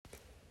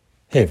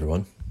Hey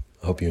everyone,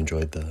 I hope you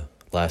enjoyed the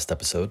last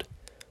episode.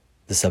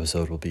 This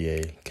episode will be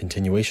a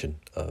continuation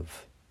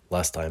of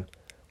last time,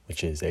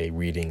 which is a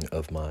reading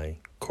of my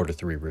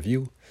Q3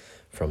 review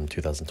from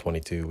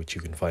 2022, which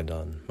you can find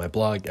on my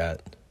blog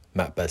at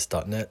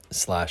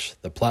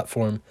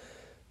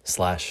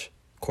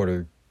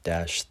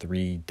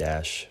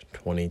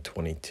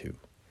mattbest.net/theplatform/quarter-3-2022.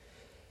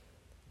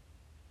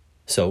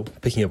 So,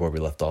 picking up where we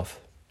left off,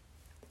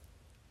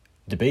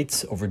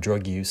 debates over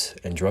drug use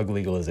and drug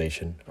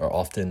legalization are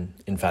often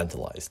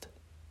infantilized.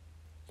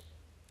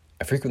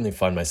 I frequently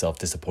find myself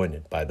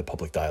disappointed by the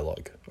public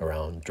dialogue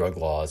around drug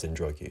laws and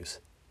drug use.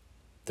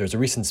 There's a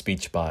recent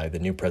speech by the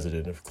new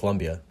president of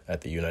Colombia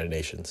at the United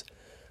Nations,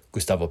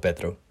 Gustavo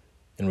Petro,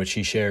 in which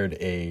he shared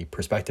a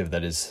perspective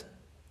that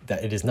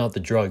it is not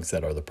the drugs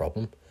that are the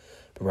problem,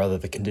 but rather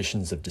the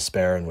conditions of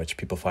despair in which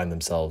people find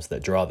themselves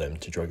that draw them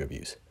to drug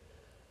abuse.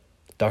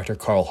 Dr.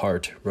 Carl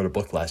Hart wrote a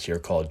book last year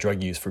called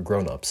Drug Use for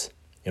Grown-Ups,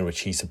 in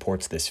which he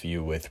supports this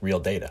view with real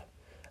data,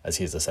 as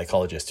he is a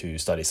psychologist who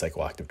studies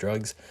psychoactive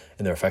drugs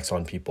and their effects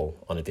on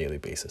people on a daily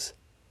basis.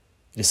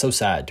 It is so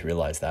sad to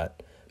realize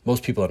that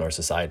most people in our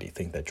society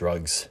think that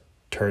drugs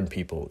turn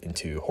people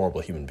into horrible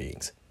human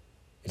beings.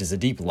 It is a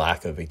deep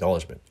lack of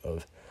acknowledgement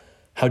of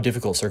how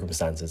difficult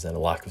circumstances and a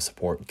lack of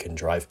support can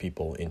drive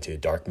people into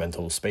dark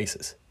mental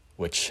spaces,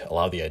 which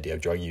allow the idea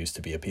of drug use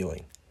to be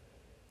appealing.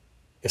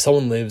 If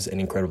someone lives an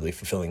incredibly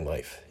fulfilling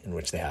life in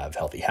which they have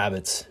healthy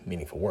habits,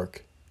 meaningful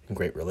work, and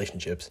great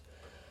relationships,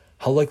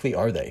 how likely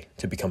are they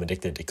to become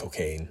addicted to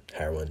cocaine,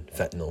 heroin,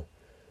 fentanyl,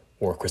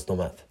 or crystal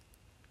meth?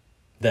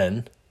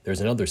 Then,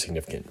 there's another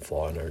significant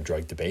flaw in our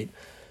drug debate,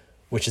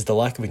 which is the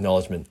lack of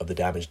acknowledgement of the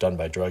damage done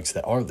by drugs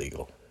that are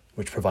legal,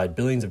 which provide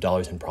billions of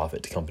dollars in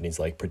profit to companies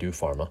like Purdue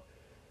Pharma,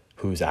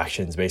 whose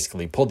actions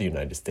basically pulled the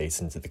United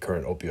States into the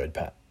current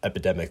opioid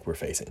epidemic we're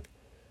facing.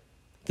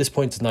 This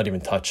point does not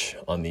even touch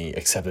on the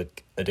excessive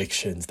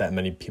addictions that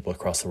many people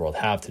across the world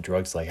have to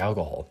drugs like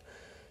alcohol,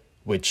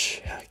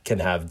 which can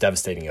have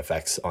devastating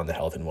effects on the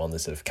health and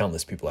wellness of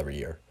countless people every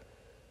year.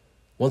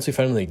 Once we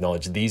finally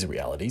acknowledge these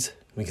realities,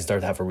 we can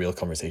start to have a real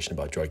conversation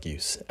about drug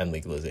use and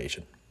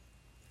legalization.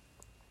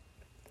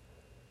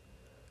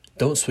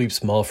 Don't sweep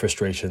small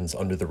frustrations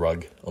under the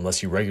rug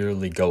unless you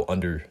regularly go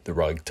under the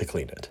rug to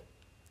clean it.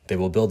 They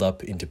will build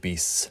up into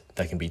beasts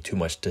that can be too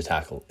much to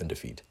tackle and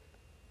defeat.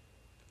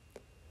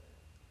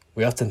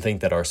 We often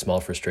think that our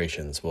small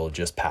frustrations will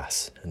just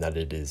pass and that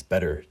it is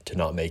better to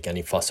not make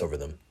any fuss over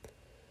them.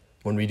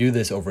 When we do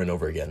this over and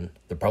over again,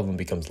 the problem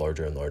becomes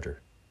larger and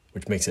larger,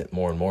 which makes it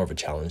more and more of a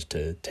challenge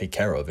to take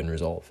care of and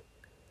resolve.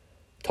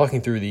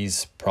 Talking through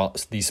these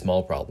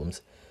small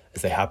problems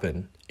as they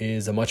happen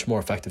is a much more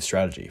effective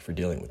strategy for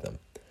dealing with them,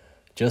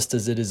 just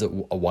as it is a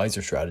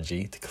wiser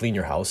strategy to clean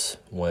your house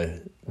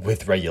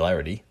with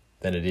regularity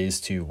than it is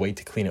to wait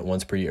to clean it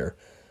once per year,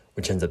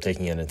 which ends up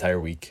taking an entire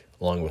week,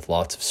 along with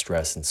lots of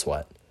stress and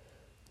sweat,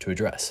 to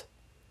address.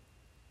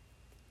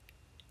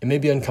 It may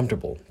be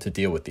uncomfortable to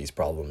deal with these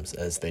problems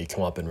as they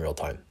come up in real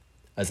time,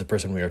 as the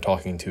person we are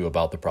talking to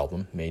about the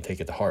problem may take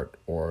it to heart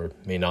or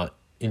may not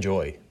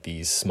enjoy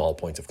these small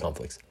points of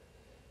conflicts.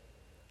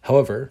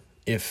 However,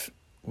 if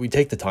we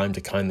take the time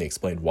to kindly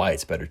explain why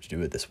it's better to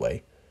do it this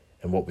way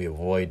and what we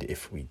avoid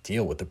if we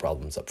deal with the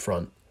problems up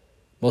front,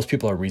 most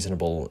people are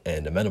reasonable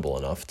and amenable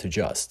enough to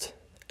just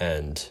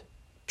and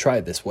try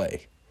it this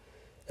way.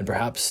 And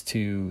perhaps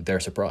to their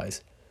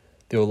surprise,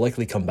 they will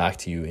likely come back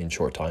to you in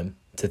short time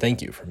to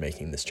thank you for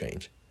making this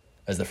change,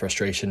 as the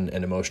frustration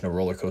and emotional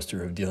roller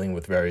coaster of dealing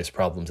with various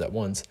problems at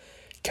once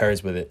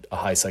carries with it a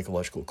high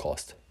psychological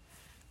cost.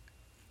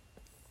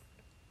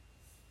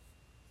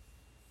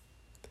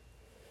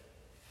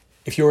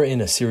 If you're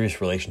in a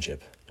serious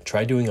relationship,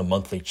 try doing a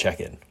monthly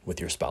check-in with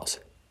your spouse.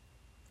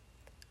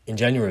 In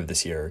January of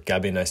this year,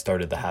 Gabby and I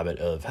started the habit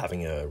of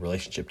having a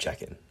relationship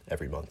check-in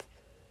every month.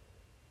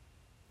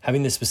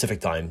 Having this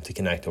specific time to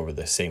connect over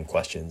the same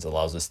questions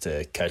allows us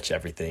to catch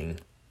anything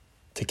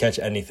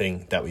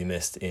that we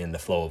missed in the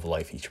flow of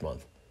life each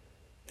month.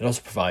 It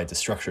also provides a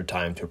structured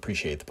time to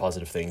appreciate the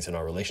positive things in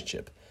our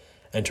relationship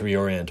and to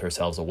reorient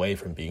ourselves away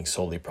from being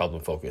solely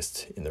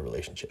problem-focused in the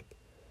relationship.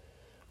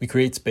 We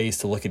create space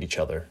to look at each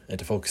other and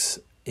to focus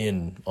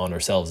in on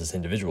ourselves as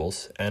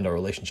individuals and our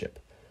relationship,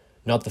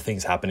 not the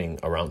things happening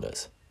around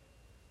us.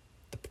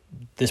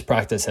 This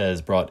practice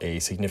has brought a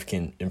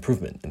significant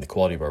improvement in the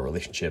quality of our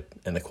relationship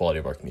and the quality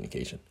of our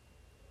communication.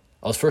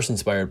 I was first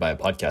inspired by a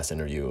podcast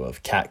interview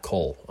of Kat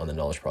Cole on the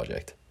Knowledge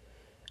Project,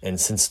 and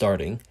since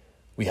starting,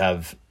 we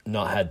have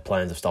not had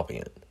plans of stopping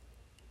it.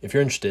 If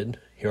you're interested,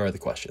 here are the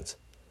questions.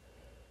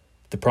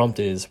 The prompt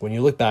is, when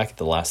you look back at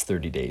the last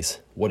 30 days,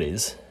 what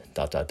is ...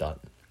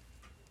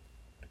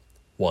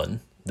 1.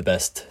 The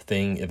best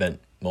thing, event,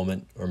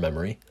 moment, or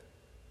memory.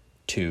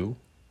 2.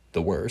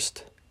 The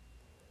worst.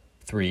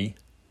 3.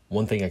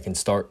 One thing I can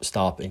start,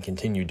 stop, and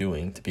continue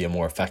doing to be a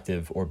more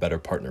effective or better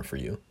partner for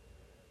you.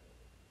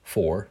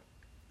 4.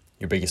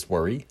 Your biggest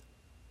worry.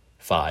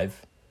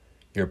 5.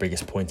 Your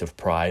biggest point of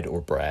pride or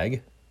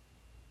brag.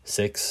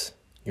 6.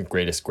 Your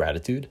greatest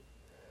gratitude.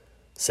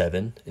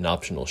 7. An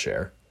optional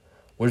share.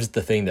 What is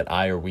the thing that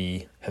I or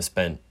we have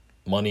spent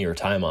money or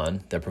time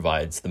on that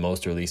provides the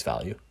most or least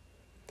value?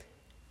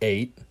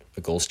 8,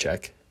 a goals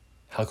check.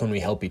 How can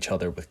we help each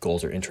other with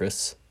goals or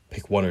interests?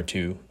 Pick one or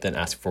two, then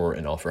ask for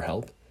and offer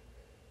help.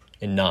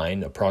 And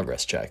 9, a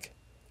progress check.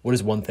 What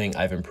is one thing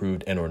I've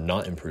improved and or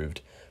not improved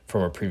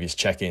from our previous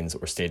check-ins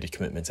or stated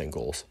commitments and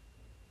goals?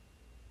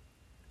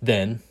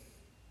 Then,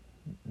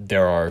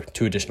 there are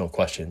 2 additional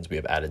questions we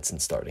have added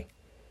since starting.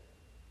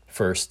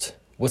 First,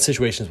 what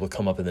situations will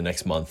come up in the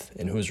next month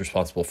and who is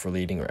responsible for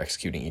leading or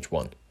executing each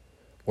one?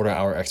 What are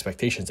our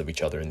expectations of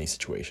each other in these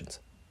situations?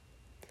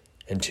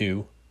 And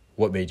 2,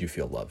 what made you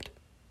feel loved?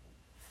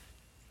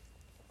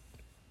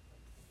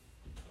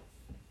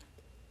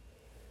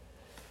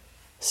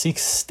 Seek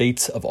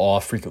states of awe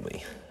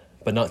frequently,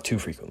 but not too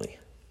frequently.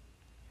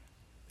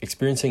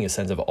 Experiencing a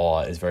sense of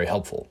awe is very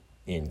helpful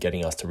in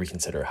getting us to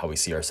reconsider how we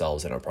see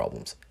ourselves and our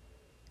problems.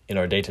 In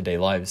our day-to-day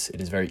lives,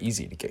 it is very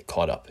easy to get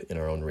caught up in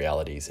our own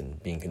realities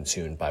and being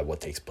consumed by what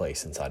takes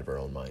place inside of our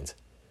own minds.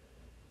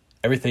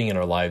 Everything in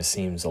our lives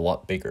seems a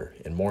lot bigger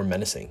and more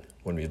menacing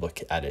when we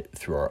look at it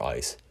through our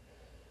eyes.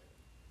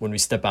 When we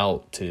step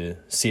out to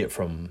see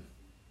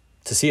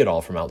it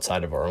all from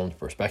outside of our own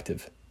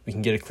perspective, we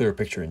can get a clearer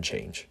picture and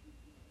change.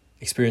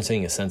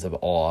 Experiencing a sense of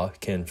awe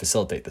can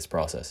facilitate this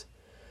process.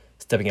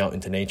 Stepping out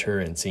into nature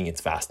and seeing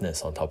its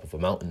vastness on top of a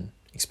mountain,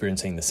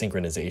 experiencing the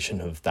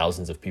synchronization of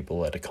thousands of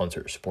people at a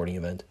concert or sporting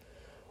event,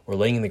 or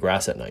laying in the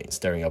grass at night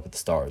staring up at the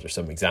stars are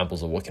some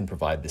examples of what can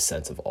provide this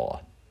sense of awe.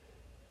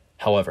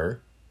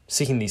 However,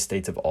 seeking these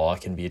states of awe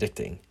can be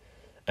addicting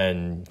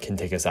and can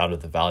take us out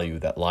of the value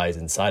that lies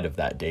inside of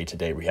that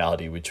day-to-day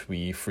reality which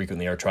we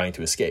frequently are trying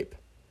to escape.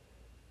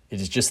 It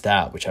is just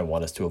that which I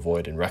want us to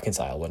avoid and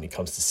reconcile when it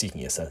comes to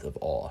seeking a sense of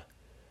awe,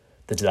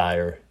 the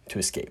desire to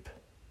escape.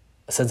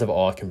 A sense of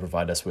awe can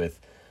provide us with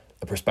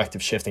a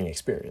perspective-shifting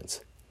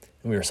experience,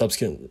 and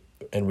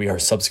we are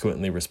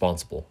subsequently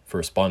responsible for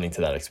responding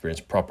to that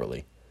experience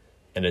properly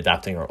and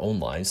adapting our own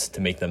lives to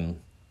make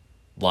them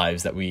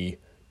lives that we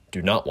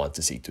do not want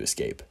to seek to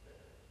escape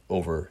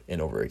over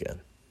and over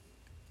again.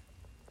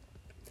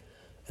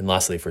 And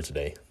lastly for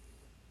today,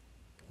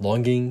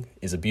 longing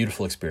is a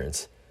beautiful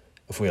experience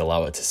if we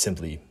allow it to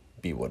simply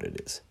be what it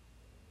is.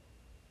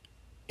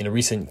 In a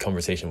recent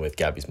conversation with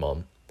Gabby's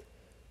mom,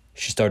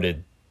 she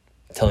started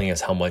telling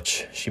us how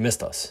much she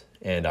missed us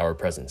and our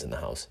presence in the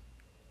house.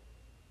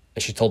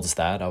 As she told us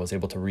that, I was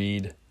able to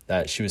read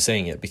that she was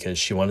saying it because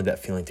she wanted that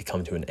feeling to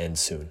come to an end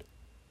soon.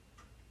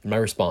 In my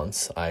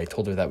response, I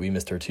told her that we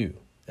missed her too,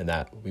 and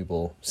that we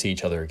will see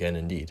each other again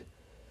indeed.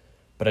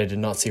 But I did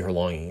not see her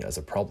longing as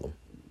a problem.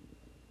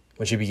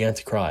 When she began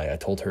to cry, I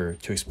told her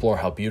to explore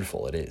how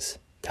beautiful it is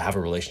to have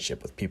a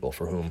relationship with people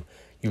for whom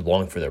you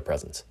long for their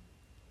presence.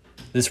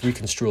 This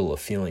reconstrual of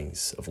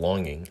feelings of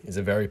longing is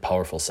a very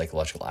powerful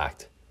psychological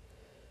act.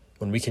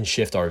 When we can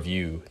shift our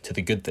view to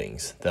the good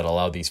things that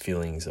allow these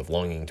feelings of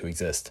longing to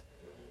exist,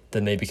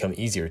 then they become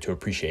easier to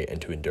appreciate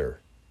and to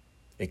endure.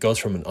 It goes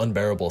from an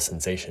unbearable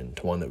sensation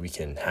to one that we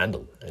can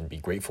handle and be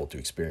grateful to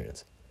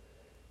experience.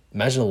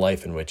 Imagine a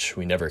life in which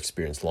we never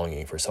experienced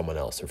longing for someone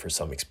else or for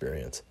some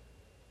experience.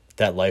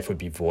 That life would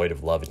be void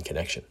of love and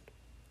connection.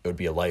 It would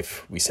be a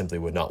life we simply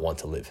would not want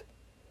to live.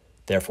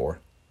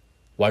 Therefore,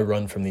 why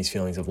run from these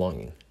feelings of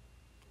longing,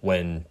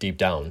 when deep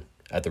down,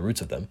 at the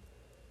roots of them,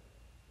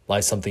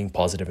 lies something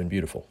positive and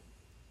beautiful?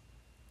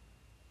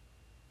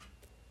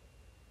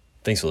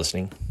 Thanks for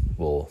listening.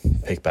 We'll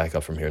pick back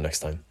up from here next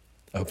time.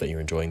 I hope that you're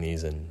enjoying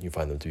these and you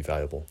find them to be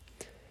valuable.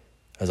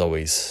 As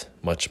always,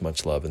 much,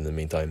 much love in the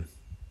meantime.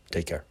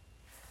 Take care.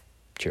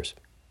 Cheers.